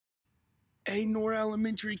Hey, Nora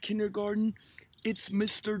Elementary Kindergarten, it's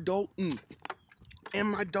Mr. Dalton, and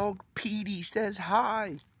my dog Petey says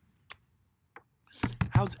hi.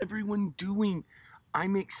 How's everyone doing?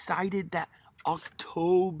 I'm excited that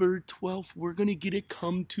October 12th, we're gonna get to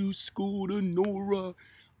come to school to Nora.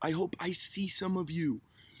 I hope I see some of you.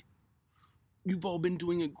 You've all been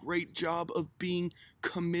doing a great job of being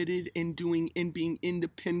committed and being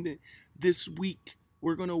independent. This week,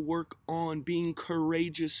 we're going to work on being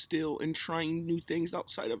courageous still and trying new things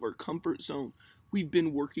outside of our comfort zone. We've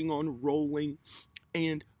been working on rolling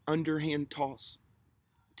and underhand toss.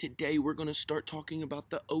 Today, we're going to start talking about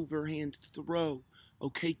the overhand throw.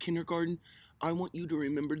 Okay, kindergarten? I want you to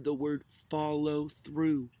remember the word follow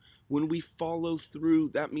through. When we follow through,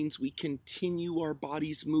 that means we continue our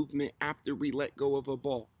body's movement after we let go of a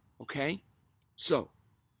ball, okay? So,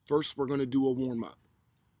 first we're going to do a warm-up.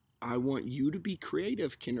 I want you to be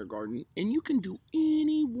creative, kindergarten, and you can do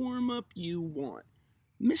any warm-up you want.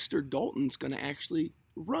 Mr. Dalton's going to actually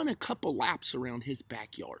run a couple laps around his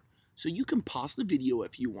backyard. So you can pause the video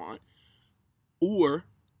if you want, or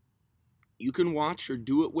you can watch or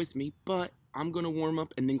do it with me, but I'm going to warm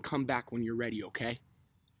up and then come back when you're ready, okay?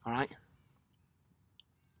 All right?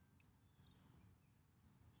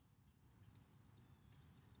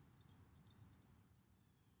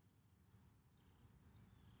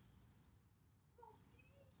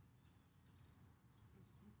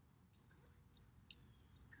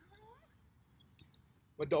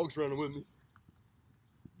 My dog's running with me.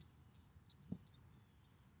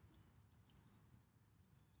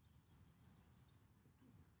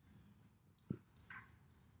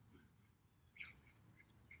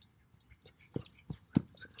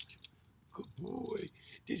 Good boy.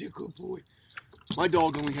 He's a good boy. My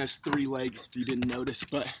dog only has 3 legs, if you didn't notice,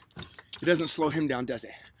 but it doesn't slow him down, does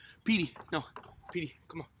it? Petey, no. Petey,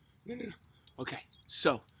 come on. No. Okay,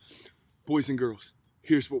 so, boys and girls,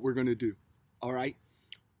 here's what we're going to do. All right?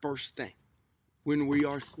 First thing, when we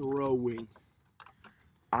are throwing,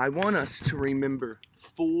 I want us to remember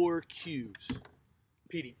 4 cues.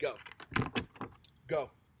 Petey, go. Go.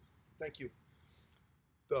 Thank you.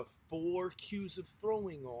 The 4 cues of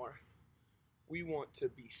throwing are, we want to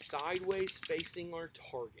be sideways facing our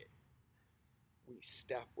target. We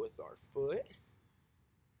step with our foot.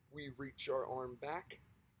 We reach our arm back.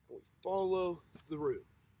 And we follow through.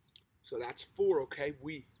 So that's 4, okay?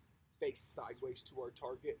 We face sideways to our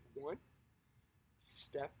target. 1.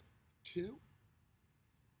 Step 2.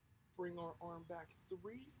 Bring our arm back.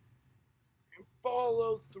 3. And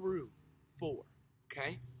follow through. 4,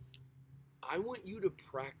 okay? I want you to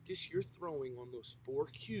practice your throwing on those 4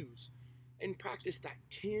 cues and practice that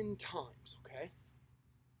 10 times, okay?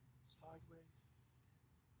 Sideways,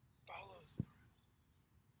 follow through.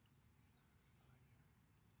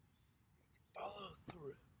 Follow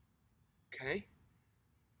through, okay?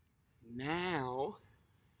 Now,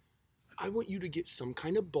 I want you to get some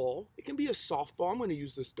kind of ball. It can be a softball. I'm going to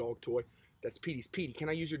use this dog toy. That's Petey's. Petey, can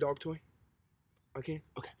I use your dog toy? Okay?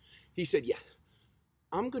 Okay. He said, yeah.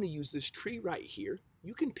 I'm going to use this tree right here.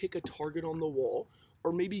 You can pick a target on the wall,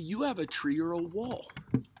 or maybe you have a tree or a wall.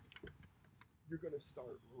 You're going to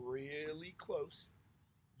start really close.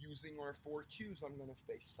 Using our 4 cues, I'm going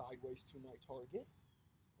to face sideways to my target.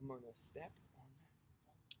 I'm going to step on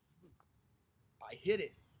that. I hit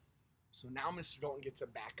it. So now Mr. Dalton gets to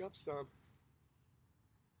back up some.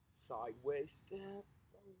 Sideways step.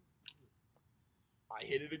 I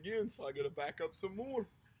hit it again, so I got to back up some more.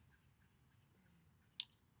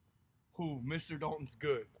 Ooh, Mr. Dalton's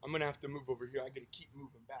good. I'm going to have to move over here. I got to keep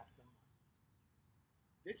moving back.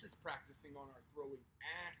 This is practicing on our throwing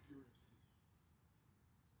accuracy.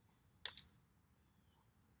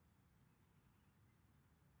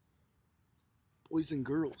 Boys and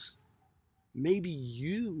girls, maybe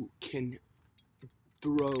you can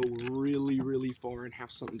throw really far and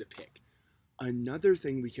have something to pick. Another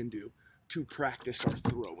thing we can do to practice our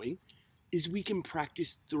throwing is we can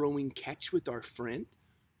practice throwing catch with our friend,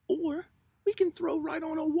 or we can throw right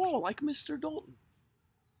on a wall like Mr. Dalton.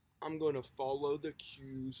 I'm going to follow the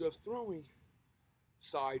cues of throwing.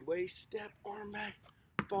 Sideways, step, arm back,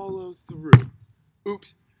 follow through.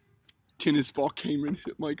 Oops. Tennis ball came and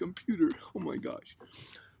hit my computer. Oh my gosh.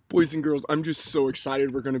 Boys and girls, I'm just so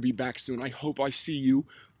excited we're going to be back soon. I hope I see you,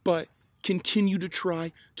 but continue to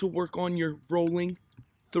try to work on your rolling,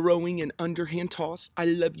 throwing, and underhand toss. I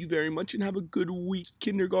love you very much and have a good week,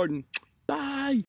 kindergarten.